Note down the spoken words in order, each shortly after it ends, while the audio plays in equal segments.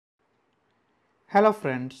Hello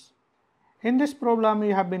friends, in this problem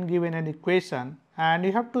you have been given an equation and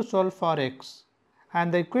you have to solve for x,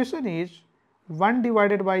 and the equation is 1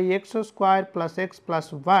 divided by x square plus x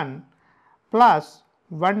plus 1 plus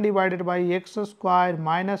 1 divided by x square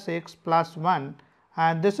minus x plus 1,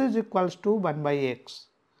 and this is equals to 1 by x.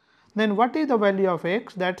 Then what is the value of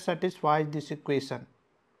x that satisfies this equation?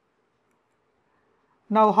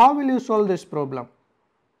 Now how will you solve this problem?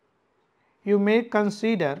 You may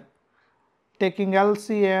consider taking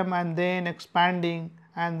LCM and then expanding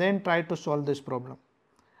and then try to solve this problem.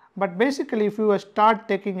 But basically if you start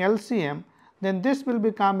taking LCM, then this will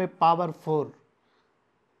become a power 4.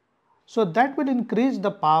 So that will increase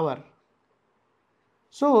the power.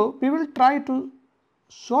 So we will try to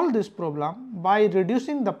solve this problem by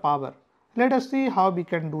reducing the power. Let us see how we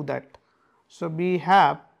can do that. So we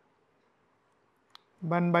have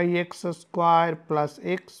 1 by x square plus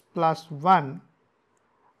x plus 1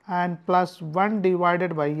 and plus 1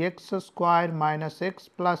 divided by x square minus x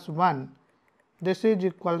plus 1, this is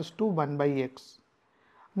equals to 1 by x.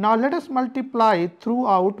 Now let us multiply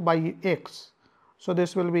throughout by x. So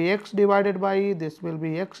this will be x divided by, this will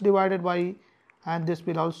be x divided by, and this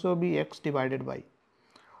will also be x divided by.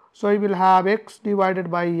 So we will have x divided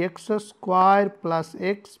by x square plus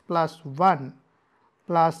x plus 1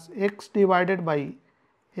 plus x divided by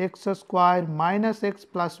x square minus x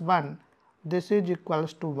plus 1, this is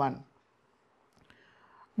equals to 1.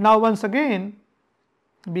 Now once again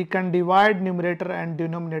we can divide numerator and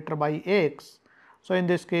denominator by x. So in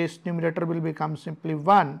this case numerator will become simply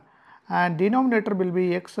 1 and denominator will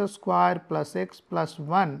be x square plus x plus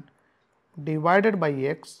 1 divided by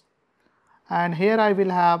x, and here I will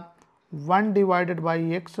have 1 divided by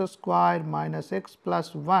x square minus x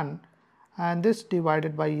plus 1 and this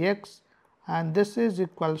divided by x, and this is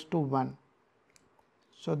equals to 1.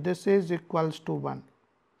 So this is equals to 1.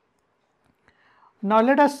 Now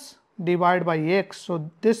let us divide by x.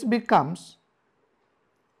 So this becomes,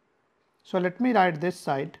 so let me write this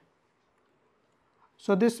side.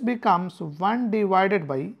 So this becomes 1 divided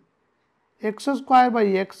by x square by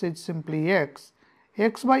x is simply x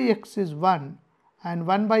by x is 1 and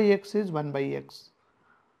 1 by x is 1 by x.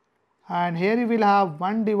 And here you will have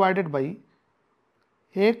 1 divided by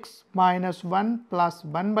x minus 1 plus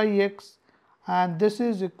 1 by x, and this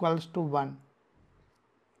is equals to 1.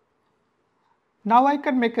 Now I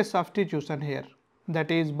can make a substitution here,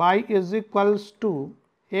 that is y is equals to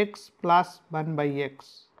x plus 1 by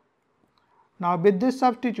x. Now with this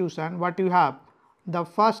substitution what you have, the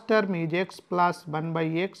first term is x plus 1 by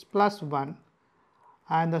x plus 1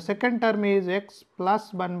 and the second term is x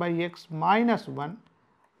plus 1 by x minus 1,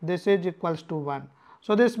 this is equals to 1.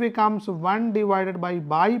 So this becomes 1 divided by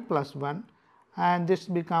y plus 1 and this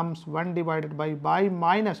becomes 1 divided by y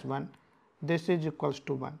minus 1, this is equals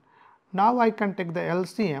to 1. Now I can take the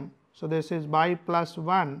LCM. So this is y plus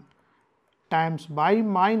 1 times y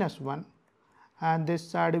minus 1 and this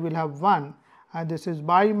side will have 1 and this is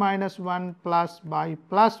y minus 1 plus y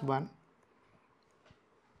plus 1.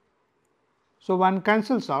 So 1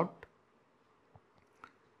 cancels out.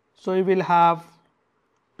 So we will have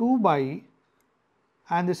 2y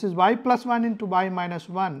and this is y plus 1 into y minus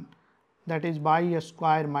 1, that is y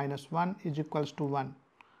square minus 1 is equals to 1.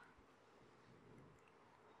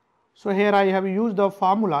 So here I have used the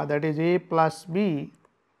formula, that is a plus b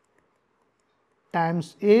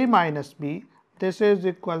times a minus b, this is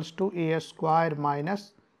equals to a square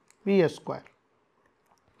minus b square.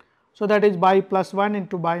 So that is y plus 1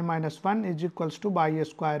 into y minus 1 is equals to y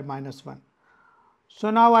square minus 1.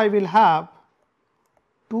 So now I will have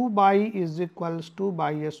 2y is equals to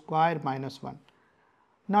y square minus 1.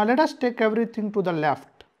 Now let us take everything to the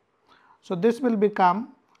left. So this will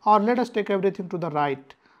become, or let us take everything to the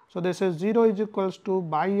right. So this is 0 is equals to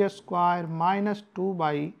y square minus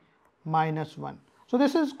 2y minus 1. So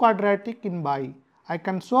this is quadratic in y. I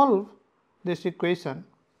can solve this equation.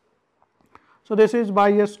 So this is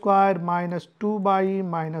y square minus 2y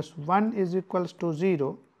minus 1 is equals to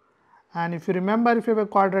 0. And if you remember, if you have a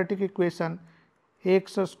quadratic equation,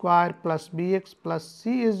 x square plus bx plus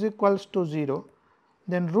c is equals to 0,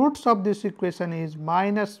 then roots of this equation is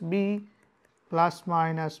minus b plus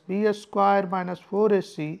minus b square minus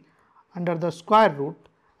 4ac under the square root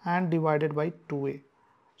and divided by 2a.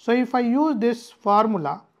 So if I use this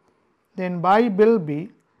formula, then y will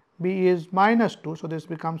be, b is minus 2, so this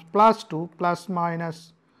becomes plus 2 plus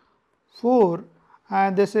minus 4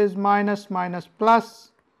 and this is minus minus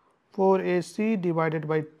plus 4ac divided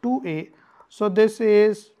by 2a. So this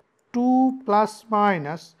is 2 plus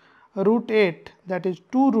minus root 8, that is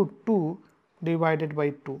 2 root 2 divided by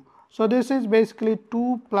 2. So this is basically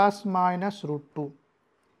 2 plus minus root 2.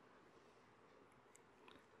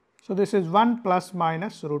 So this is 1 plus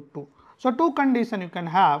minus root 2. So two conditions you can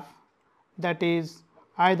have, that is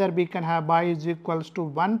either we can have bi is equals to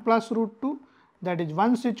 1 plus root 2, that is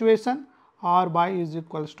one situation, or bi is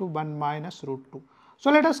equals to 1 minus root 2.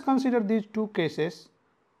 So let us consider these two cases.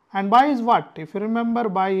 And bi is what? If you remember,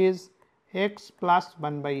 bi is x plus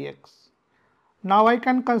 1 by x. Now I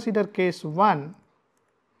can consider case 1,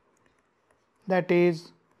 that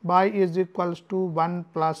is bi is equals to 1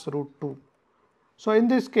 plus root 2. So in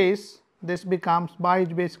this case, this becomes bi is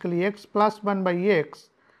basically x plus 1 by x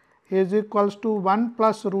is equals to 1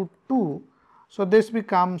 plus root 2. So this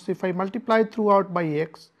becomes, if I multiply throughout by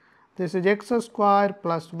x, this is x square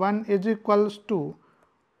plus 1 is equals to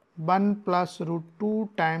 1 plus root 2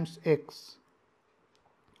 times x.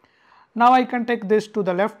 Now I can take this to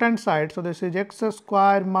the left hand side. So this is x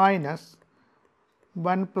square minus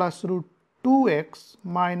 1 plus root 2x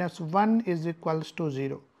minus 1 is equals to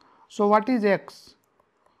 0. So what is x?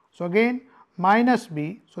 So again minus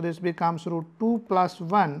b. So this becomes root 2 plus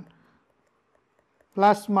 1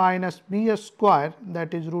 plus minus b square,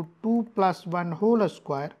 that is root 2 plus 1 whole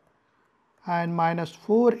square, and minus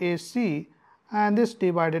 4ac, and this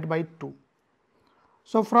divided by 2.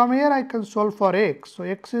 So from here I can solve for x. So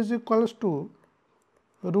x is equals to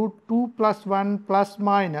root 2 plus 1 plus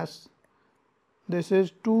minus, this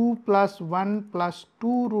is 2 plus 1 plus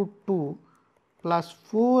 2 root 2 plus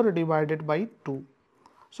 4 divided by 2.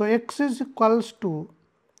 So x is equals to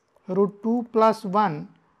root 2 plus 1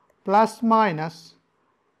 plus minus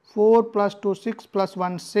 4 plus 2 6 plus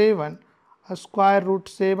 1 7, a square root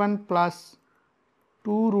 7 plus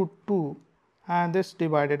 2 root 2, and this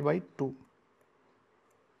divided by 2.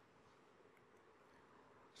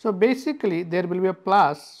 So basically there will be a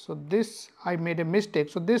plus. So this I made a mistake.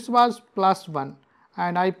 So this was plus 1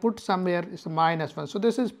 and I put somewhere is minus 1. So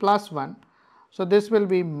this is plus 1. So this will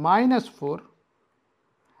be minus 4,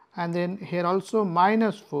 and then here also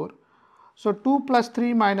minus 4. So 2 plus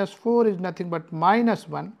 3 minus 4 is nothing but minus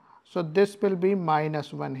 1. So this will be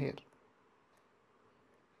minus 1 here.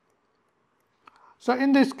 So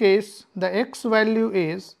in this case the x value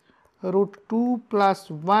is root 2 plus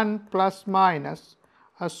 1 plus minus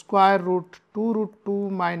a square root 2 root 2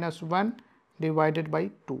 minus 1 divided by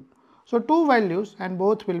 2. So two values and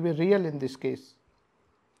both will be real in this case.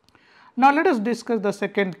 Now let us discuss the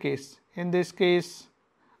second case. In this case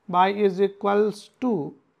bi is equals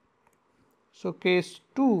to, so case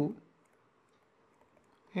 2,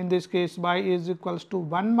 in this case bi is equals to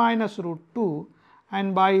 1 minus root 2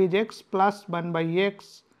 and bi is x plus 1 by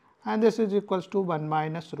x, and this is equals to 1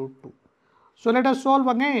 minus root 2. So let us solve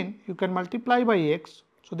again. You can multiply by x.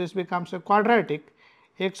 So this becomes a quadratic.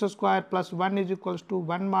 X square plus 1 is equals to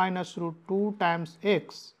 1 minus root 2 times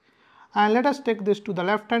x, and let us take this to the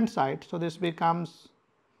left hand side. So this becomes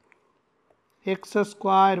x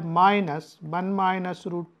square minus 1 minus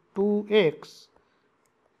root 2x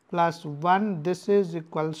plus 1, this is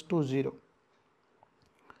equals to 0.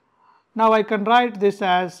 Now I can write this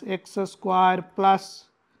as x square plus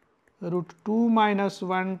root 2 minus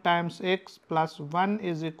 1 times x plus 1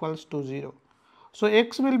 is equals to 0. So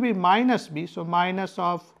x will be minus b. So minus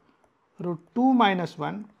of root 2 minus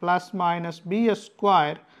 1 plus minus b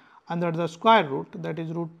square under the square root, that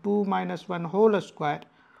is root 2 minus 1 whole square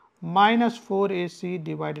minus 4ac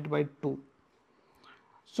divided by 2.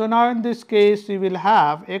 So now in this case we will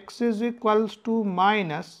have x is equals to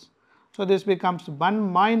minus, so this becomes 1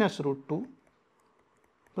 minus root 2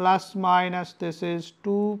 plus minus, this is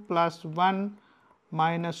 2 plus 1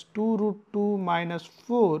 minus 2 root 2 minus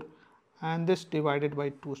 4, and this divided by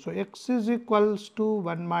 2. So x is equals to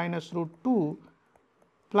 1 minus root 2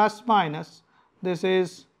 plus minus, this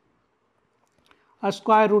is a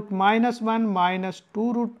square root minus 1 minus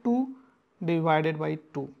 2 root 2 divided by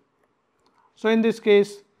 2. So in this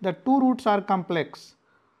case the two roots are complex.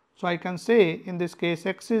 So I can say in this case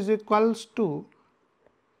x is equals to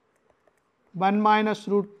 1 minus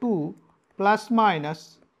root 2 plus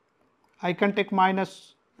minus, I can take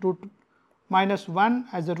minus 1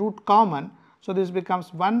 as a root common. So this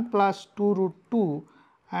becomes 1 plus 2 root 2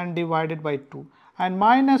 and divided by 2, and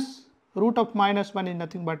minus root of minus 1 is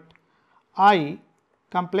nothing but I,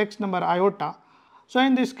 complex number iota. So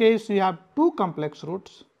in this case we have two complex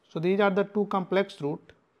roots. So these are the two complex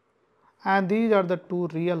roots and these are the two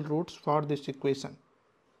real roots for this equation.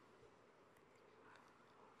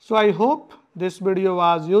 So I hope this video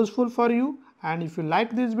was useful for you, and if you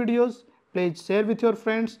like these videos, please share with your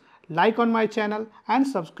friends, like on my channel and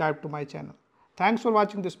subscribe to my channel. Thanks for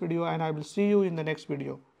watching this video, and I will see you in the next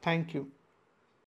video. Thank you.